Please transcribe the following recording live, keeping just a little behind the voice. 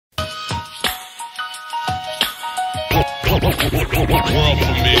World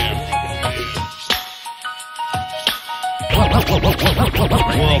premiere.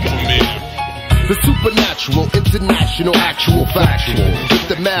 World premiere. The supernatural, international, actual, factual. With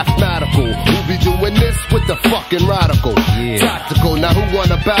the mathematical, we'll be doing this with the fucking radical. Tactical, now who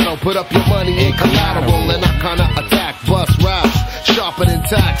wanna battle? Put up your money in collateral. And I kinda attack, bust raps, sharper than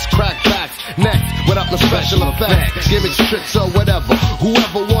tax, crack backs, next, without no special effects, gimmicks, tricks, or whatever.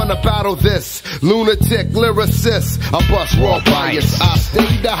 Whoever wanna battle this, lunatic lyricist, I bust raw bias, I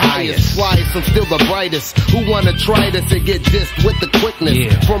stay the highest, flyest, I'm still the brightest. Who wanna try this and get dissed with the quickness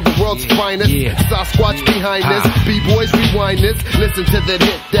from the world's finest? Sasqwatch behind this, B-boys rewind this, listen to the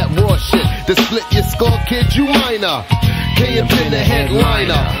hit, that raw shit, the split your skull, kid, you minor. K&P the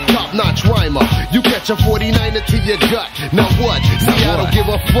headliner, top-notch rhymer. You catch a 49er to your gut. Now what? See, I don't give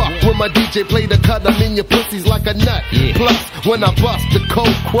a fuck when my DJ play the cut. I'm in your pussies like a nut. Plus, when I bust the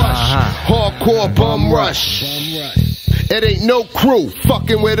cold crush, hardcore bum rush. It ain't no crew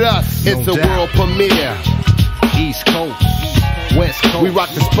fucking with us. It's a world premiere. East Coast, West Coast. We rock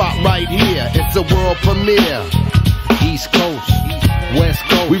the spot right here. It's a world premiere. East Coast, West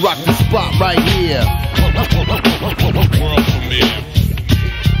Coast. We rock the spot right here. World premiere.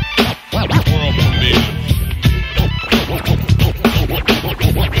 World premiere.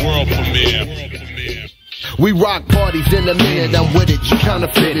 World premiere. We rock parties in a minute, I'm with it, you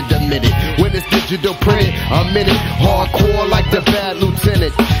counterfeited, admit it. When it's digital printed, I'm in it. Hardcore like the bad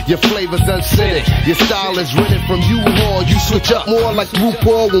lieutenant. Your flavor's unscented, your style is rented from U-Haul. You switch up more like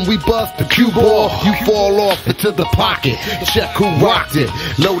RuPaul when we bust the cue ball. You fall off into the pocket, check who rocked it.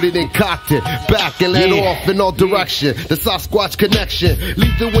 Loaded and cocked it, back and let off in all direction. The Sasqwatch connection,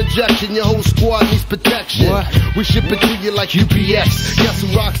 lethal injection, your whole squad needs protection. We ship it to you like UPS, guess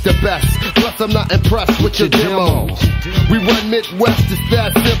who rocks the best? Plus I'm not impressed with your demo. We run Midwest, it's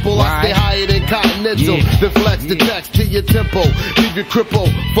that simple. I stay higher than Continental. Then flex the text to your tempo. Leave you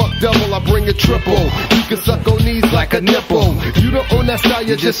cripple, fuck double, I bring a triple. You can suck on these like a nipple. You don't own that style,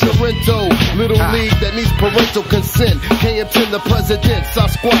 you're just Sorrento. Little league that needs parental consent. K&P the president,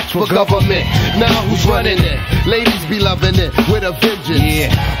 Sasqwatch for government. Now who's running it? Ladies be loving it with a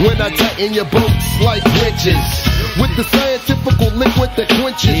vengeance. When I tighten your boats like wrenches. With the scientifical liquid that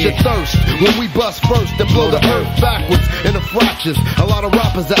quenches your thirst. When we bust first, to blow the earth backwards in a fractions. A lot of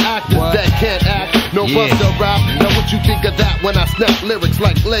rappers are actors that can't act. No buster rap. Now what you think of that when I snap lyrics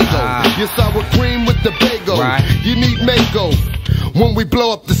like Lego? Your sour cream with the bagel. You need Mako when we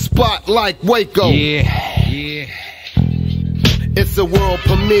blow up the spot like Waco. It's a world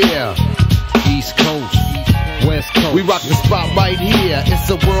premiere. East Coast, West Coast. We rock the spot right here. It's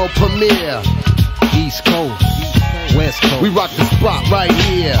a world premiere. East Coast, West Coast. We rock the spot right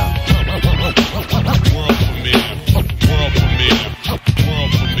here.